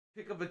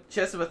Pick up a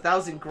chest of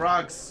 1,000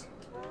 grogs.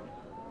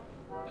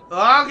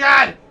 Oh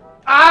god!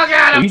 Oh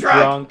god, I'm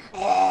drunk!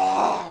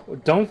 Oh.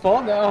 Don't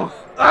fall now.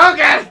 Oh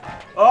god!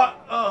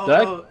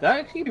 Oh, that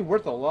actually be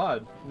worth a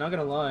lot, not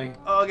gonna lie.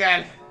 Oh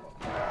god.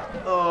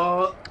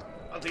 Oh,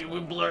 I think we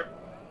blur.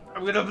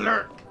 I'm gonna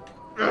blur.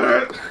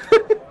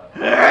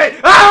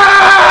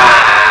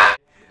 Ah!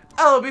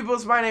 Hello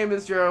peoples, my name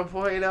is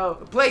Gerbil.O.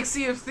 Playing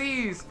Sea of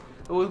Thieves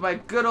with my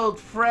good old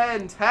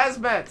friend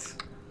Hazmat.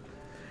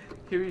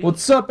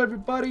 What's up,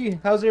 everybody?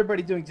 How's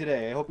everybody doing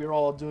today? I hope you're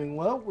all doing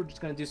well. We're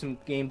just gonna do some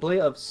gameplay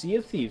of Sea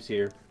of Thieves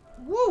here.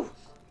 Woo!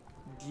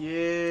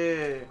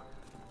 Yeah.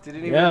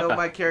 Didn't even know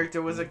my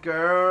character was a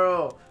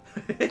girl.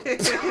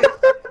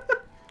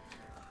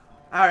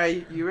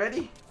 Alright, you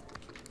ready?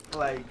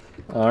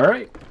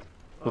 Alright.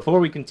 Before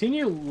we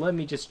continue, let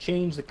me just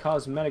change the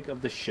cosmetic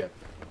of the ship.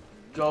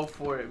 Go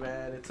for it,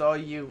 man. It's all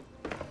you.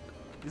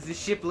 Because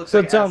this ship looks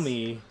so like tell ass.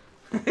 me.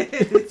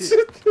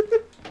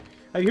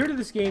 Have you heard of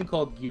this game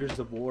called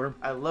Gears.O?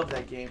 I love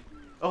that game.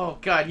 Oh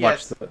god,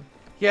 yes.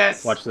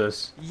 Yes. Watch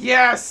this.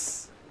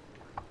 Yes.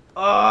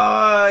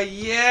 Oh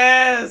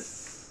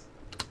yes.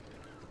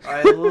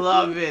 I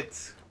love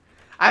it.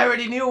 I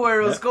already knew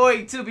where it was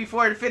going to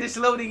before it finished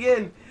loading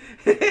in.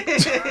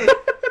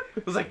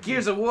 It was like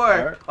Gears of War.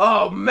 Right.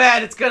 Oh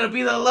man, it's gonna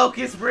be the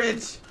Locust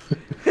Bridge.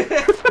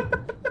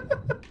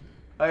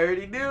 I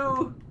already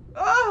knew.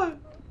 Ah.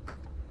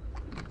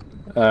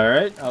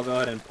 Alright, I'll go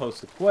ahead and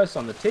post the quest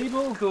on the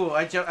table. Cool,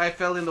 I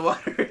fell in the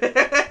water.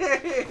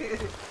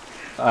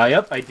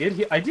 Yep, I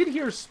did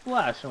hear a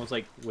splash, and I was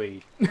like,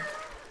 wait.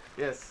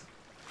 Yes.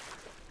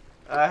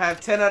 I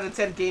have 10 out of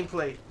 10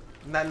 gameplay,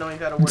 not knowing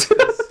how to work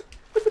this.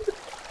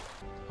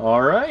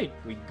 Alright,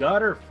 we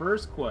got our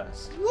first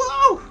quest.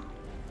 Whoa!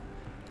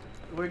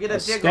 We're gonna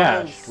dig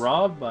stash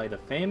robbed by the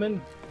famous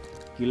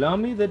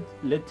Gilami the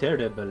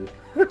Terrible.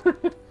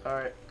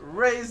 Alright,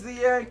 raise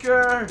the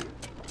anchor!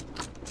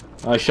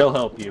 I shall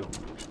help you.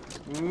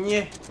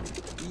 Yeah,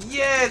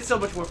 it's so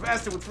much more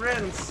faster with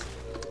friends.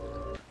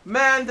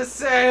 Man the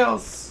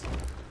sails.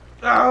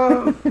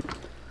 Oh.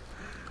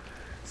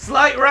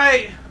 Slight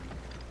right.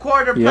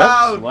 Quarter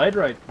pound. Slide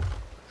right.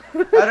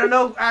 I don't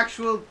know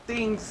actual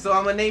things, so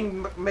I'm gonna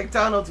name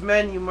McDonald's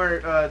menu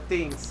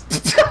things.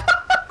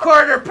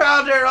 Quarter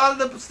pounder on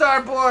the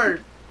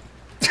starboard.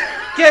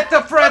 Get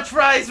the French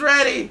fries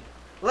ready.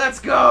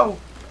 Let's go.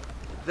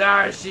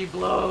 There she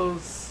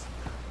blows.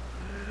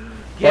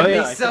 Give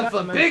myself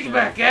a Big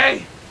Mac,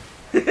 eh?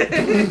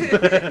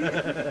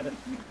 There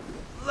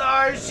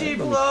she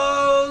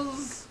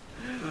blows!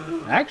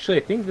 Actually,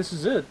 I think this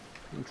is it.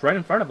 It's right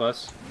in front of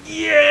us.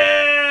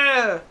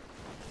 Yeah!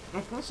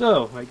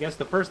 So, I guess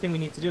the first thing we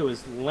need to do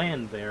is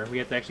land there. We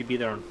have to actually be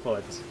there on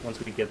foot once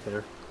we get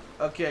there.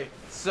 Okay,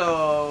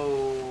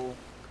 so...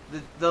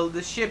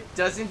 The ship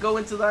doesn't go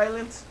into the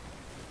island?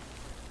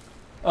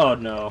 Oh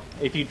no.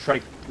 If you try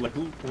to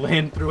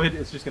land through it,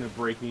 it's just gonna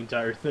break the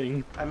entire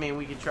thing. I mean,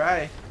 we could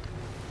try.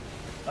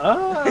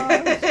 Now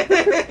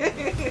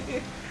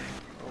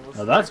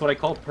that's what I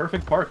call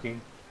perfect parking.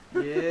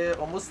 Yeah,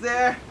 almost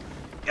there.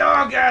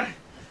 Oh god!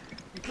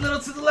 A little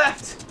to the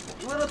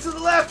left! A little to the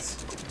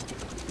left!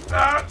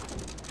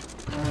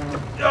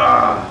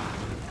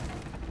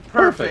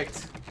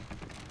 Perfect!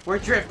 We're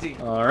drifting.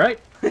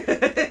 Alright.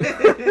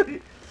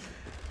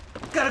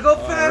 Gotta go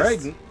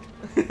fast!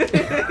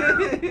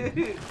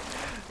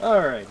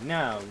 Alright,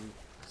 now,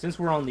 since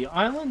we're on the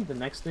island, the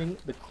next thing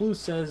the clue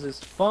says is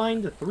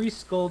find the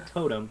 3-skull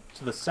totem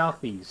to the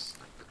southeast.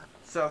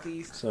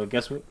 Southeast? So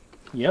so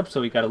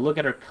we gotta look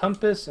at our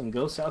compass and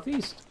go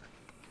southeast.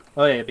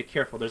 Oh yeah, be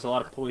careful, there's a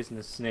lot of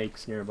poisonous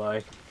snakes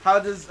nearby. How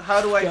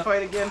do I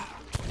fight again?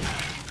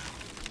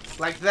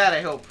 Like that,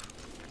 I hope.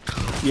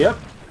 Yep.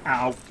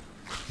 Ow.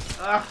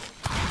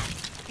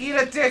 Eat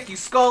a dick, you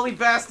scully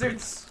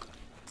bastards!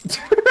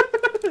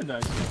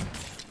 Nice.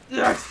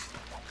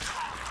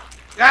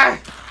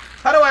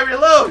 How do I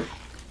reload?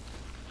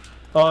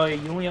 Oh,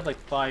 you only have like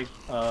five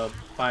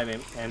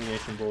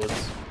ammunition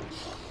bullets.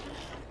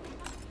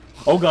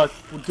 Oh god,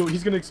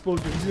 he's gonna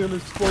explode you. He's gonna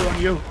explode on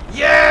you.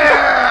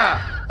 Yeah!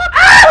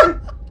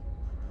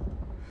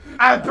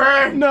 I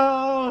burned.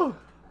 No.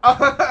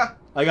 I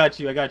got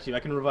you. I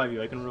can revive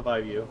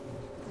you.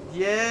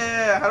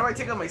 Yeah. How do I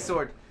take out my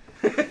sword?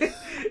 I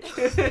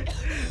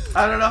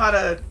don't know how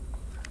to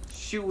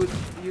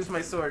use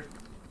my sword.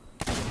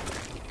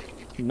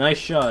 Nice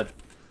shot.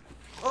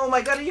 Oh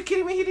my god, are you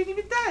kidding me? He didn't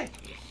even die.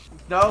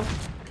 No.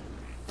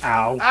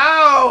 Ow.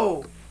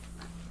 Ow!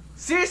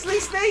 Seriously,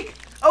 Snake?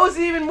 I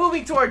wasn't even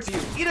moving towards you.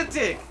 Eat a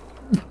dick.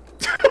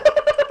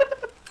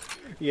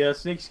 Yeah,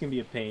 snakes can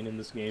be a pain in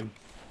this game.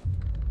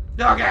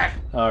 Okay.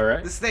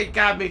 Alright. The snake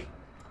got me.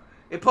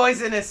 It's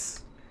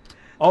poisonous.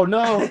 Oh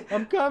no,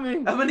 I'm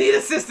coming. I'm gonna need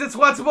assistance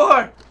once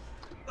more.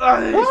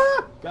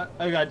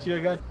 I got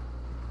you.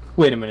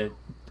 Wait a minute.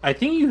 I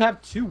think you have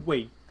two.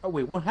 Wait. Oh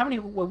wait.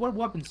 What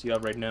weapons do you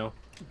have right now?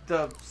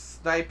 The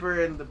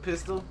sniper and the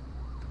pistol.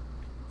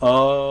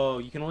 Oh,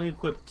 you can only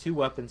equip 2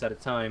 weapons at a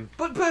time.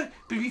 But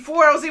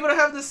before I was able to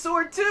have the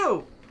sword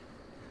too.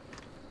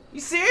 You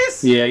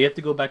serious? Yeah, you have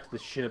to go back to the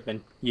ship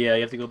and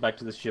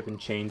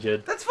change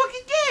it. That's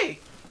fucking gay.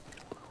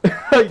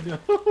 I know.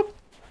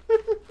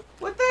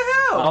 What the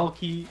hell?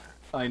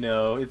 I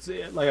know. It's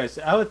like I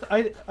said.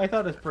 I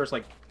thought at first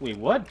like, wait,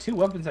 what? 2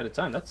 weapons at a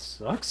time? That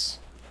sucks.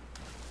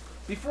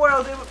 Before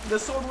the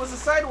sword was a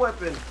side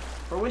weapon,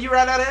 or when you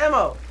ran out of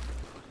ammo.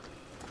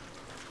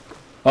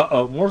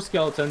 Uh-oh, more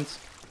skeletons.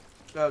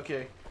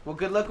 Okay. Well,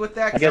 good luck with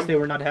that. I guess they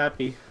were not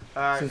happy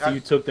since you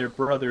took their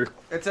brother.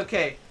 It's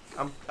okay.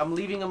 I'm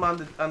leaving him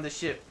on the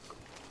ship.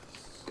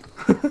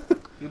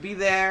 You'll be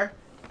there.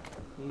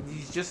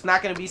 He's just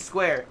not gonna be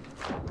square.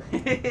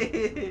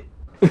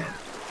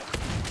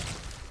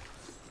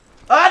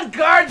 On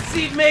guard,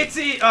 seat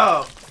matey!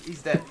 Oh,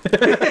 he's dead.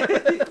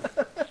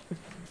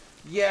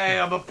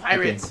 Yeah, I'm a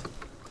pirate. Okay.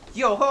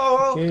 Yo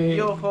ho,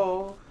 yo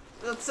ho.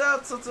 Yes,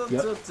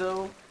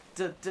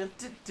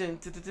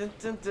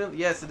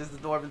 it is the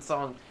dwarven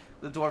song.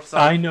 The dwarf song.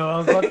 I know.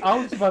 I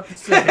was about to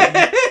say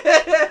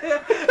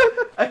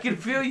it. I can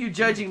feel you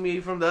judging me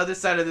from the other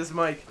side of this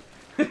mic.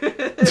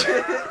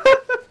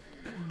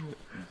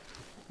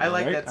 I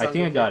like that song. I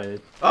think I got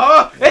it.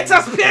 Oh, it's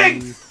a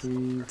pig!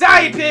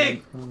 Die,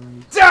 pig!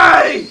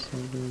 Die!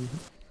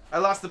 I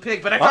lost the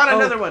pig, but I found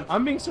another one.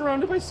 I'm being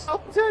surrounded by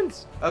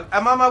skeletons.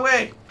 I'm on my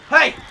way.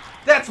 Hey,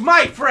 that's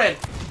my friend.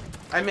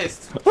 I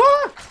missed.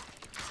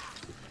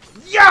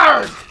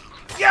 Yard!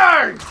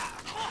 Yard!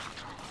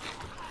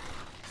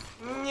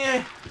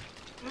 Yeah.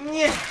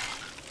 Yeah.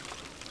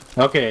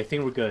 Okay, I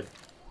think we're good.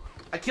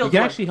 I killed You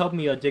can one. actually help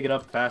me dig it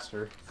up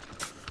faster.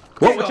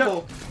 Dig a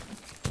hole.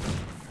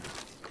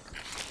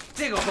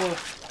 Dig a hole.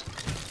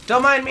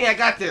 Don't mind me, I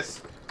got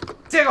this.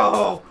 Dig a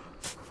hole.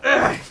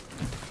 Ugh.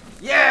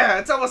 Yeah,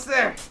 it's almost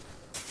there.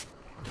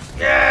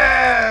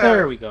 Yeah.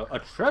 There we go. A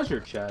treasure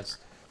chest.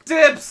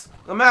 Dibs.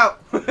 I'm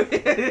out.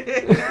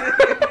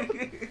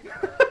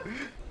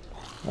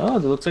 Oh,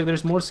 it looks like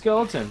there's more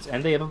skeletons,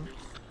 and they have a...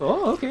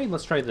 Oh, okay,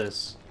 let's try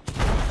this.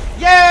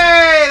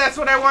 Yay! That's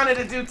what I wanted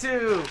to do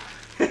too.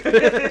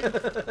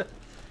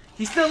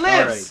 He still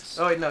lives.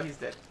 Right. Oh wait, no, he's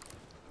dead.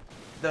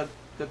 The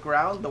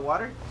ground, the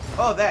water.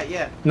 Oh, that,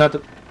 yeah. Not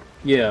the.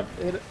 Yeah,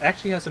 it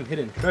actually has some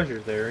hidden treasure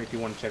there if you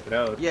want to check it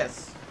out.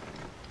 Yes.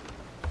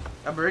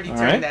 I'm already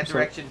turning that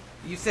direction.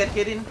 You said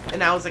hidden,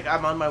 and I was like,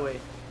 I'm on my way.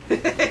 You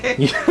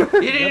didn't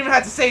even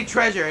have to say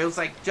treasure. It was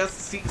like just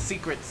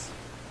secrets.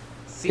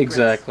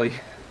 Exactly.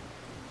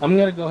 I'm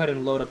gonna go ahead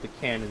and load up the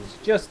cannons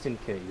just in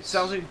case.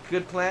 Sounds like a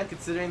good plan,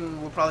 considering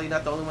we're probably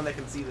not the only one that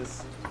can see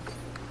this.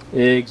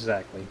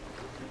 Exactly.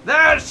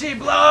 There she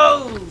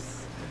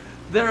blows!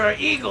 There are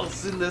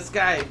eagles in the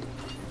sky.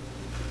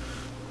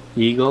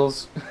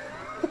 Eagles?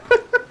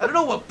 I don't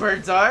know what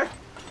birds are.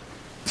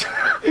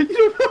 You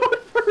don't know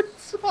what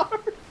birds are?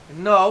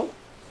 No.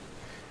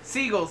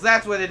 Seagulls,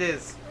 that's what it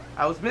is.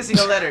 I was missing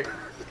a letter.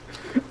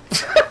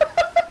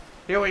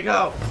 Here we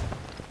go.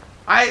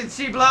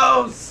 She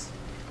blows!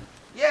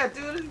 Yeah,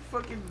 dude,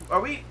 fucking... Are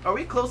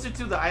we closer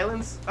to the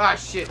islands? Ah,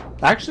 shit.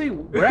 Actually,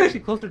 we're actually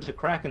closer to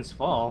Kraken's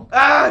Fall.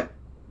 Ah!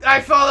 I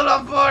fallen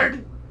off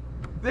board!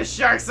 The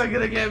sharks are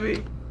gonna get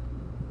me.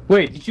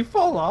 Wait, did you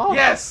fall off?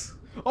 Yes!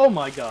 Oh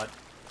my god.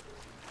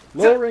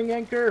 Lowering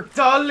anchor.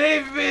 Don't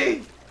leave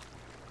me!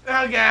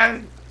 Oh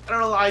god. I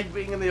don't like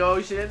being in the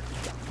ocean.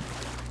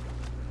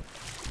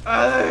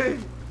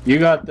 You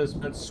got this,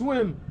 man.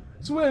 Swim!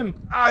 Swim!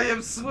 I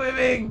am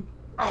swimming!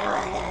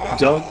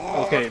 Don't.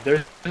 Okay,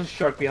 there's a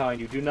shark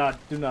behind you. Do not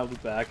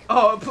look back.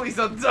 Oh, please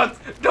don't.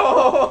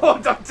 No!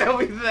 Don't tell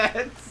me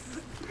that!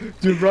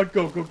 Dude, run,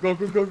 go, come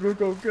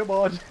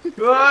on.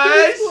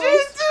 Oh,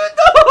 shit, dude,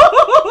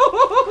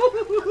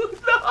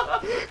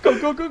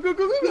 no! Go,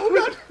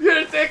 God. You're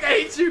a dick, I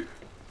hate you!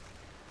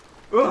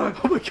 Oh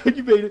my god,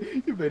 you made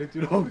it,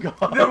 dude, oh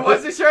god. There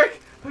was a shark?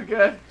 Oh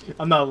god.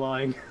 I'm not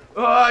lying.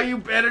 Oh, you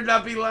better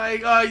not be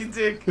lying. Oh, you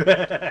dick. Oh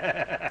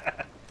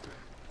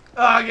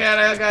god,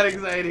 I got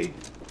anxiety.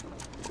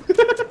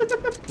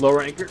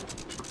 Lower anchor.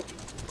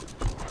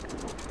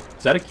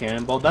 Is that a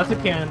cannonball? That's a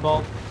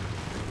cannonball.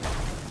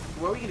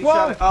 Where are we getting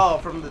shot at? Oh,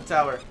 from the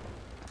tower.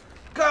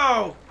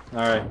 Go!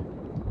 Alright.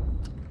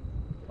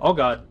 Oh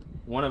god.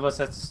 One of us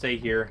has to stay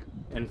here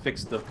and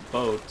fix the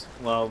boat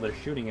while they're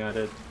shooting at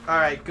it.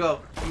 Alright,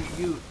 go.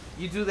 You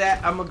do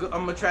that. I'm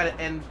gonna try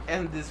to end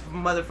this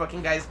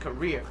motherfucking guy's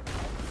career.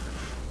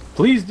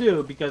 Please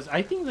do, because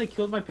I think they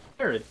killed my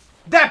parrot.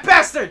 That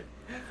bastard!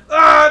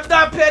 Ah,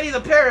 not Petty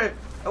the parrot!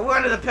 I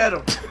wanted to pet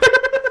him.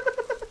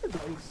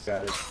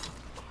 Got it.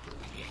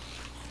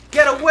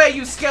 Get away,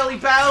 you skelly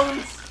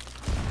bounds!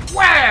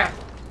 Whack!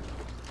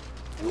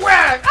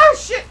 Whack! Oh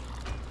shit!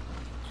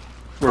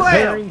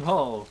 Repairing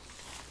hull.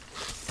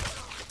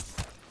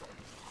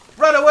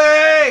 Run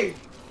away!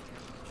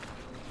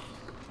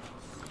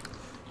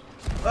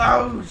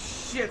 Oh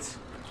shit!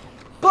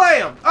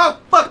 Blam! Oh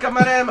fuck! I'm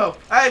out of ammo.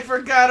 I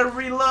forgot to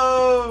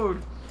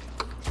reload.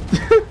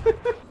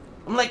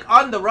 I'm like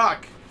on the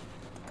rock.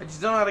 I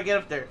just don't know how to get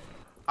up there.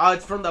 Oh,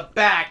 it's from the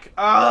back.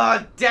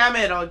 Oh damn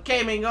it! I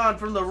came on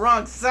from the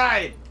wrong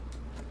side.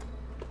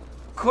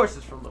 Of course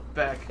it's from the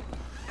back.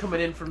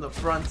 Coming in from the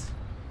front.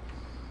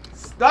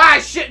 Ah,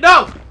 shit,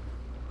 no!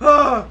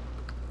 Oh,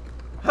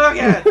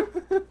 God.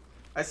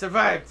 I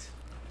survived.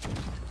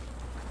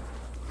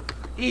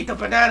 Eat the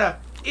banana!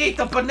 Eat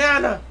the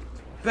banana!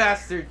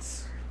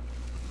 Bastards.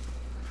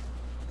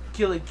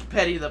 Killing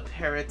Petty the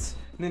parrot,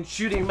 and then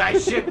shooting my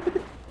ship.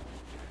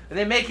 And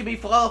then making me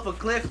fall off a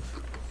cliff.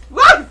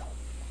 What?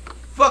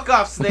 Fuck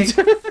off, Snake.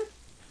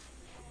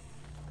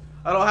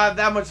 I don't have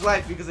that much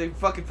life because I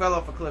fucking fell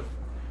off a cliff.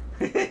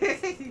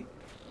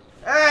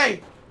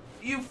 Hey!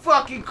 You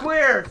fucking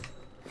queer!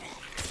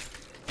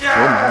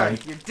 Yeah,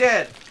 you're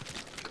dead.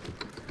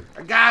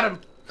 I got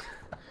him.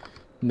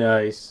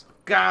 Nice.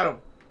 Got him.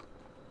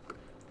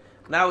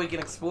 Now we can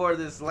explore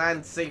this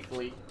land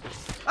safely.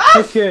 Ah!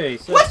 Okay,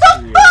 so what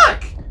the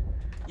fuck?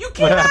 You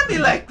came at me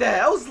like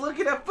that. I was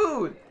looking at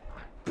food.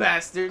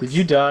 Bastards. Did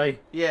you die?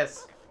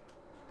 Yes.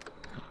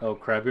 Oh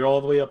crap, you're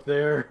all the way up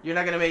there. You're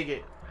not gonna make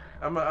it.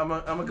 I'm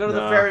gonna go to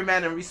the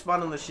ferryman and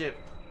respawn on the ship.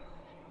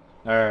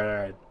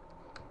 Alright.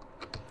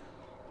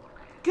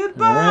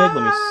 Goodbye! Alright,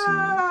 let me see.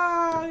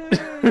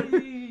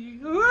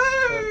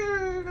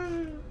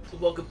 So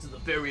welcome to the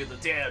ferry of the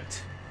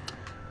damned.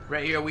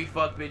 Right here we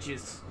fuck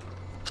bitches.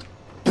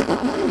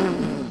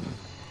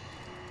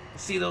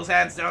 See those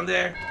hands down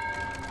there?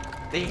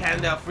 They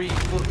hand out free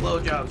foot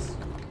blowjobs.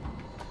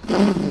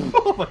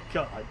 Oh my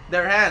god.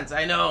 Their hands,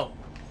 I know.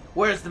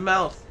 Where's the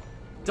mouth?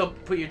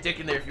 Don't put your dick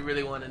in there if you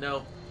really want to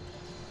know.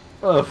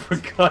 Oh, for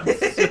God's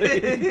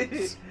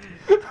sake.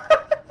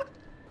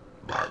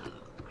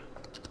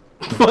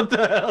 What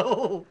the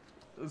hell?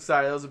 I'm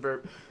sorry, that was a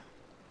burp.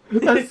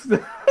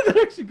 That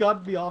actually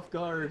got me off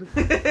guard.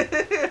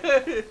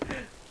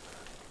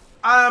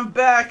 I'm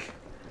back,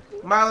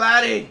 my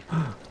laddie.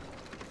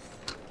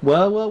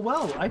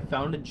 Well, I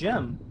found a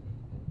gem.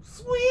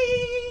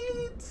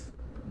 Sweet.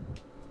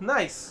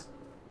 Nice.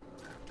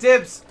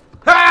 Dibs.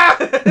 Ha!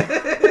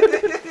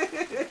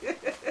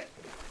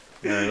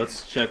 Alright,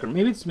 let's check.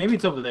 Maybe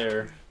it's over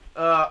there.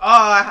 Oh,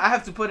 I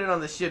have to put it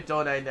on the ship,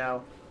 don't I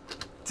now?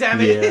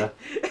 Damn it.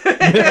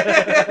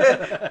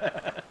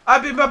 Yeah.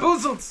 I've been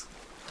bamboozled.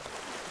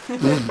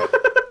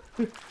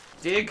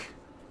 Dig.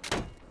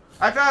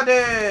 I found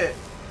it.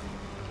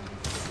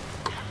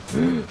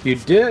 You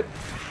did?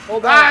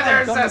 Hold on,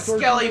 there's a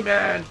skelly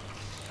man.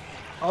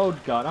 Oh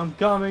god, I'm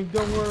coming,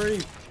 don't worry.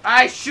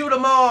 I shoot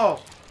them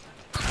all.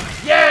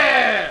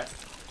 Yeah.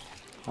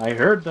 I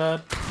heard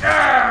that.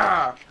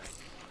 Yeah.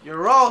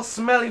 You're all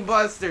smelly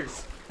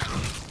busters.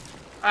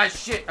 Ah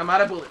shit, I'm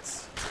out of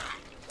bullets.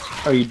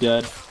 Are you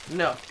dead?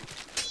 No.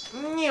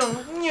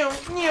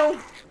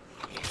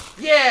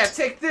 Yeah,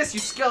 take this, you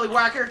skelly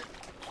whacker.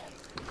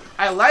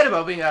 I lied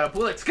about being out of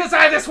bullets, cause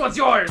this one's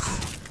yours.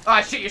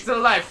 Ah shit, you're still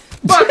alive.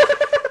 Fuck.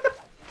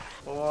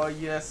 Oh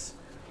yes.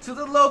 To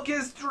the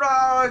locust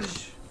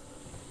drudge.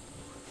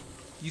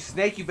 You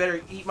snake, you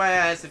better eat my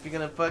ass if you're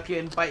gonna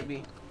fucking bite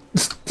me.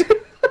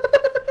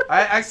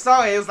 I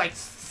saw it, it was like...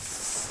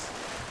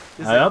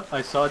 Yep,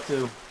 I saw it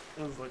too.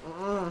 It was like,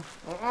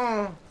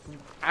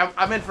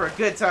 I'm in for a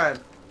good time.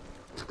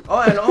 Oh,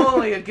 and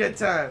only a good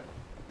time.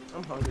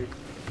 I'm hungry.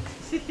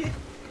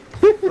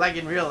 Like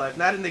in real life,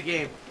 not in the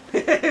game.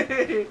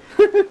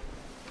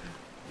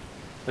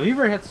 Have you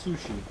ever had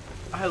sushi?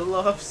 I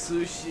love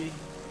sushi.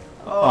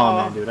 Oh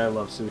man, dude, I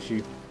love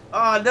sushi.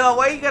 Oh no,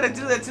 why you gotta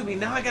do that to me?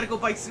 Now I gotta go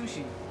bite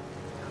sushi.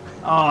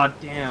 Oh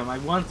damn, I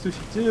want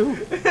sushi too.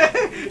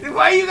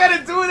 Why you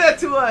gotta do that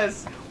to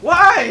us?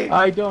 Why?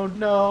 I don't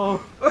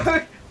know.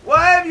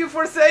 Why have you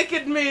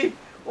forsaken me?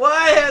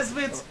 Why,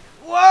 Hazmat?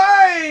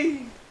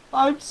 Why?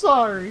 I'm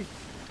sorry.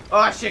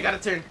 Oh shit, gotta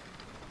turn.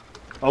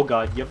 Oh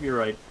god, yep, you're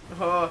right.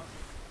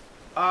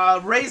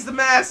 Raise the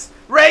mass!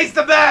 Raise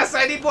the mass!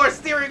 I need more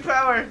steering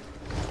power!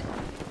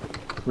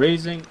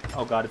 Raising.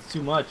 Oh god, it's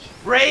too much.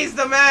 Raise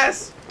the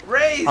mass!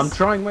 Raise! I'm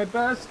trying my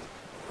best.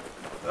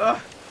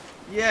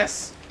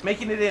 Yes.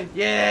 Making it in.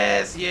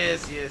 Yes,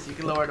 yes, yes. You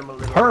can lower them a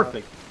little.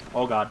 Perfect.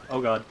 Oh god, oh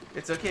god.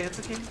 It's okay, it's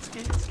okay, it's okay,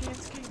 it's okay,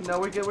 it's okay. No,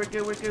 we're good, we're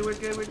good, we're good, we're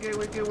good, we're good,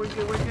 we're good, we're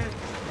good, we're good.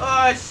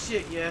 Oh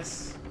shit,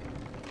 yes.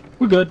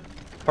 We're good.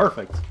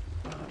 Perfect.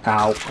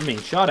 Ow, I'm being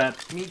shot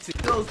at. Me too.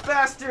 Those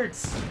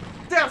bastards!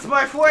 That's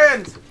my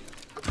friend!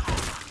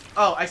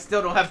 Oh, I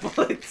still don't have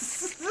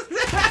bullets.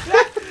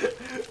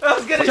 I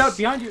was gonna Watch out,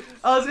 behind you.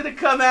 I was gonna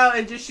come out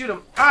and just shoot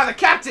him. Ah, the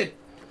captain!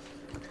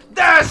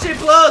 There she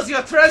blows!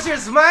 Your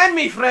treasure's mine,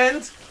 me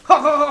friend! Ho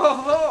ho ho ho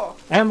ho!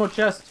 Ammo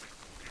chest.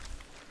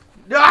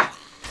 Ah!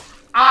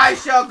 I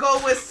shall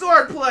go with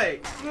swordplay!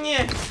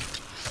 Yeah.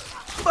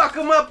 Fuck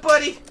him up,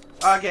 buddy!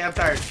 Okay, I'm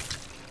tired.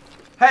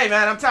 Hey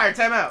man, I'm tired,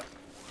 time out.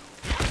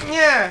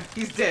 Yeah,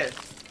 he's dead.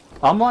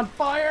 I'm on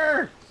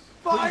fire!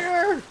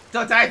 Fire!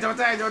 Don't die, don't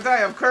die, don't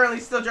die. I'm currently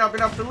still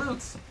dropping off the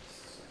loot.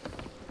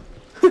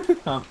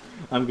 Oh,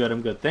 I'm good,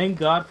 I'm good. Thank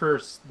God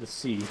for the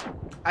sea.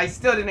 I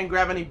still didn't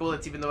grab any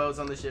bullets even though I was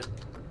on the ship.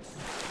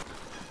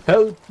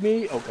 Help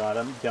me! Oh god,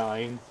 I'm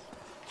dying.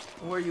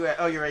 Where are you at?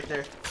 Oh, you're right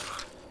there.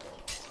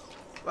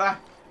 I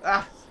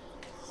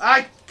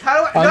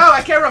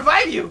can't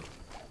revive you!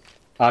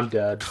 I'm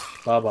dead.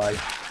 Bye-bye.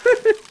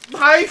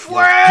 My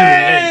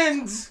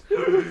friend!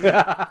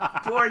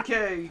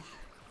 4K.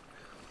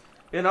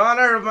 In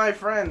honor of my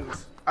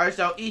friends, I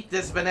shall eat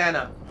this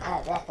banana.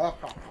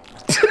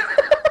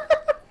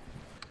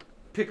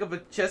 Pick up a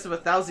chest of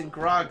 1,000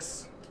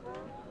 grogs.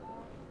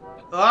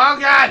 Oh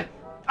god!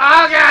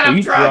 Oh god,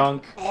 I'm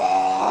drunk!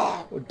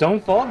 Oh.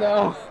 Don't fall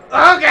now.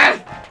 Oh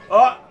god!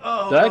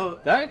 Oh,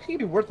 that actually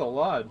be worth a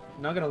lot.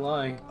 Not gonna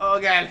lie. Oh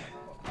god.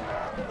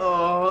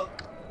 Oh,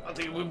 I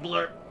think we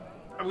blur.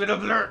 I'm gonna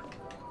blur.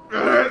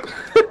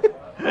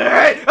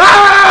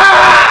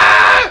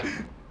 Ah!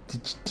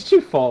 Did you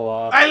fall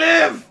off? I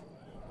live.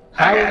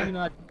 How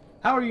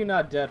are you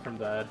not dead from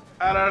that?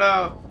 I don't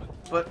know,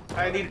 but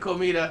I need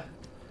comida.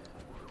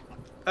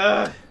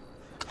 Not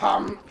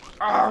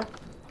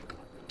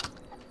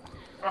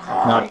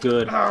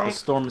good. The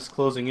storm is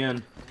closing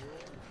in.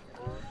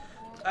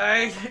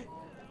 Oh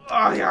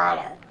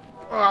god.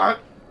 I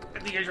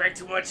think I drank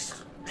too much.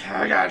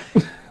 Oh god.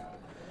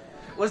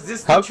 Was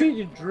this? How can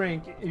you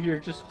drink if you're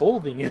just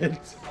holding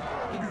it?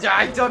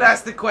 I don't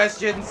ask the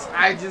questions.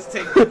 I just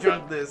take the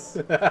drunkenness.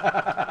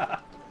 I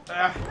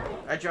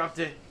dropped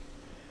it.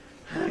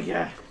 Oh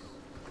yeah.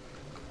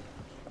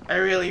 I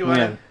really want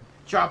to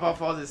drop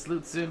off all this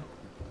loot soon.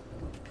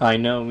 I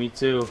know, me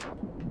too.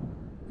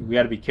 We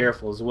gotta be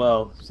careful as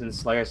well,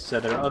 since, like I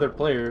said, there are other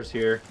players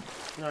here.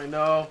 I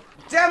know.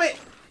 Damn it!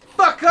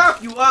 Fuck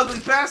off, you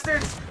ugly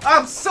bastards!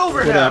 I'm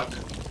sober now!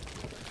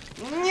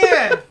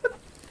 Yeah!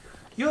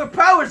 Your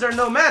powers are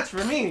no match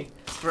for me,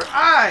 for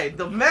I,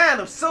 the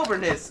man of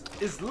soberness,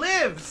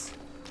 lives!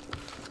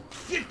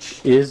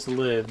 Is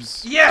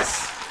lives.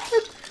 Yes!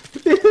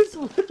 Is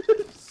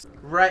lives!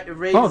 Right,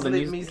 raise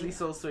measly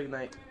souls to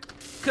ignite.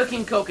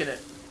 Cooking coconut.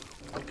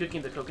 I'm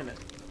cooking the coconut.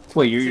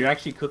 Wait, you're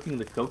actually cooking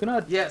the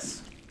coconut?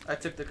 Yes. I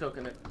took the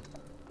coconut.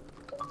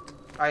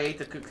 I ate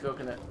the cooked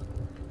coconut.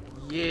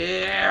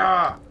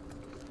 Yeah!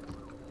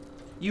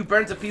 You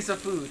burnt a piece of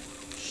food.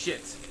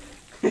 Shit.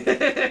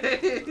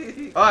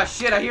 Oh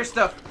shit, I hear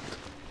stuff.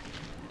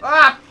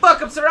 Ah,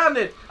 fuck, I'm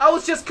surrounded. I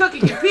was just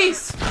cooking in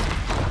peace.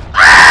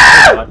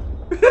 Ah!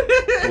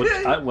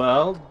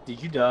 Well,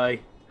 did you die?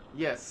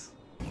 Yes.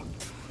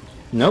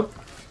 Nope.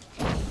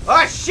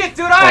 Oh shit,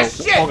 dude, oh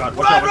shit! Oh god,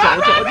 Run!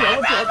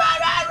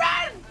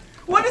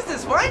 What is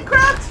this,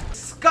 Minecraft?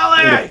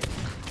 Scully!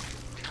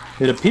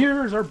 It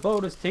appears our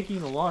boat is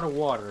taking a lot of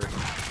water.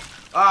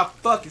 Ah,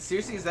 fuck,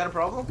 seriously, is that a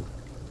problem?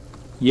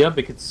 Yep,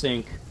 it could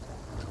sink.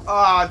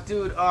 Ah,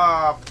 dude,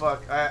 ah,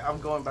 fuck, I'm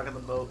going back on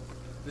the boat.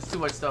 There's too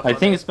much stuff. I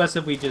think it's best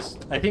we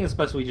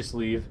just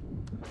leave.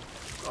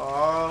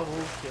 Oh,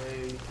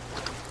 okay.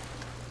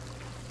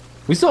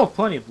 We still have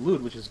plenty of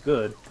loot, which is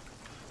good.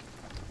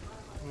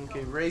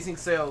 Okay, raising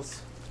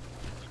sails.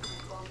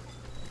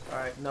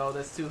 Alright, no,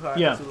 that's too high,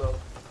 yeah. Too low.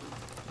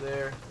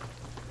 There.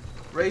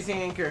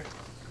 Raising anchor.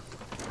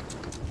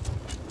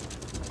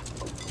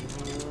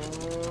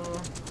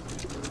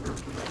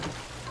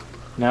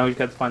 Now we've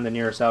got to find the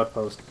nearest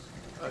outpost.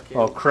 Okay.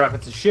 Oh crap,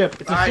 it's a ship!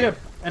 It's a ship!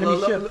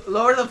 Enemy ship!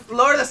 Lower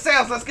the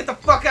sails, let's get the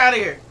fuck out of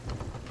here!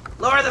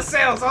 Lower the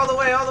sails, all the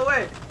way, all the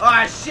way!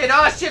 Oh shit,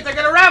 they're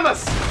gonna ram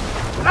us!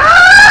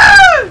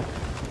 Ah!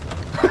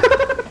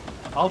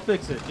 I'll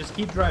fix it, just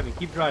keep driving,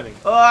 keep driving.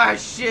 Oh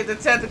shit, the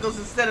tentacles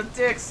instead of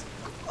dicks!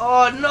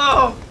 Oh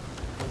no!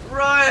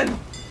 Run!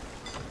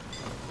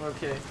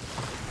 Okay.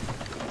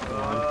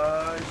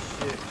 Oh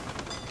shit.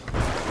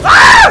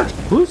 Ah!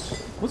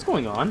 What's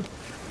going on?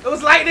 It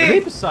was lightning! Are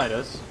they beside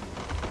us?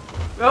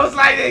 It was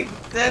lightning!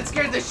 That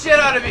scared the shit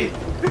out of me!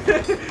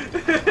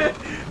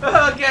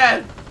 Oh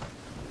god!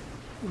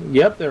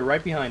 Yep, they're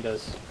right behind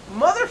us.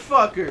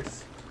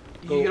 Motherfuckers!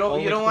 You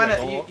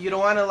don't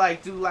wanna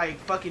like do like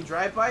fucking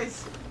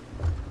drive-bys?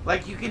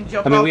 Like you can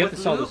jump off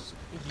with loot.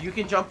 You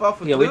can jump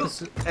off with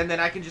loot, and then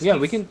I can just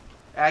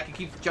I can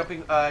keep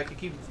jumping. I can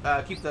keep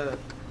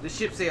the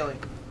ship sailing.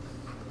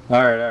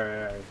 All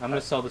right. I'm gonna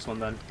sell this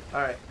one then.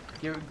 All right,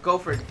 go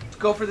for it.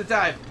 Go for the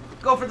dive.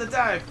 Go for the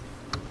dive.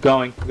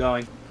 Going.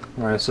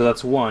 All right, so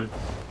that's one.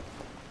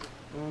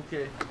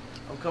 Okay,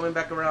 I'm coming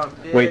back around.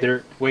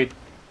 Wait.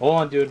 Hold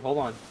on, dude. Hold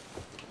on.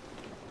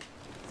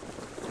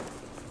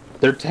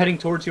 They're heading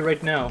towards you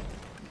right now.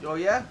 Oh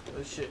yeah?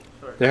 Oh shit.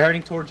 Sorry. They're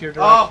heading towards your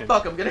direction. Oh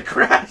fuck! I'm gonna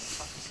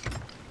crash.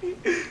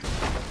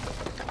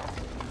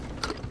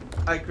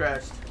 I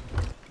crashed.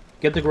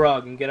 Get the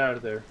grog and get out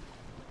of there.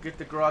 Get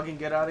the grog and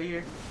get out of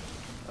here?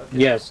 Okay.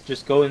 Yes,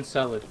 just go and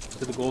sell it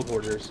to the gold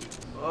hoarders.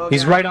 Oh,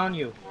 he's right on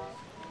you.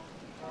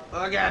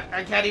 Oh god,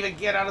 I can't even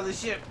get out of the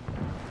ship.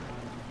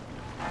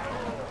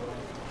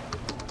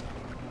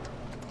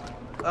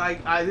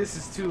 This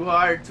is too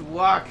hard to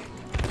walk.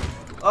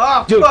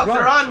 Oh dude, fuck,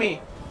 they're on me.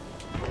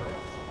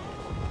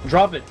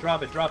 Drop it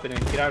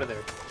and get out of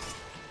there.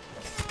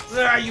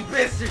 Ah, you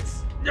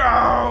bastards!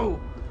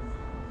 No!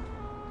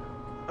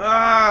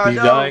 Ah, Did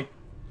you die?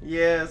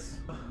 Yes.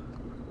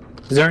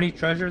 Is there any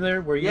treasure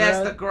there where you're at?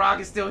 Yes, the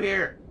grog is still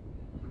here.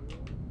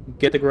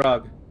 Get the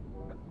grog.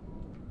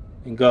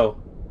 And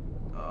go.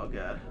 Oh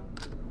god.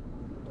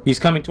 He's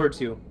coming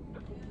towards you.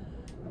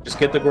 Just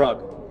get the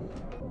grog.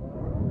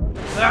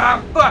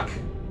 Ah, fuck!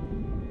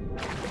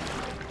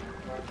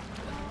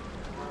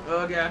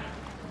 Oh god.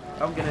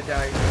 I'm gonna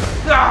die.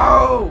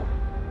 No!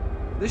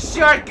 The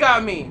shark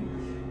got me!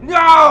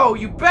 No,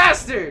 you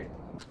bastard!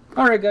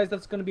 Alright guys,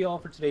 that's gonna be all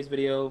for today's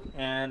video,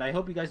 and I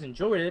hope you guys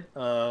enjoyed it.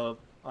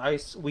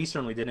 We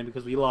certainly didn't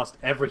because we lost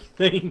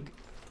everything.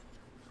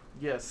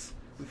 Yes,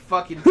 we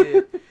fucking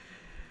did.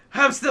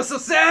 I'm still so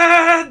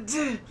sad!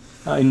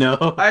 I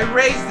know. I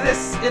raised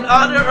this in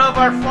honor of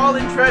our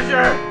fallen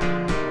treasure!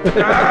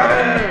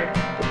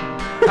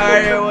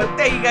 Alright, well,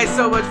 thank you guys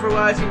so much for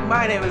watching.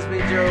 My name has been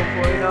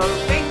Gerbil.O.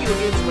 Thank you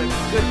again to my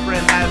good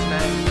friend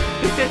Hazmat.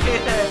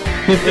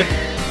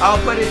 I'll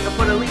put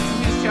a link to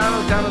his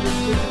channel down in the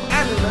description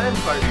and in the end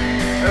part.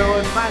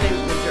 Everyone, my name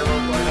has been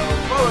Gerbil.O.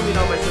 Follow me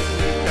on my social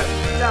media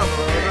down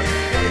below. And I'll see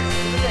you guys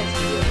in the next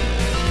video.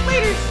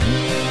 Laters!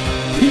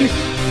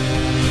 Peace!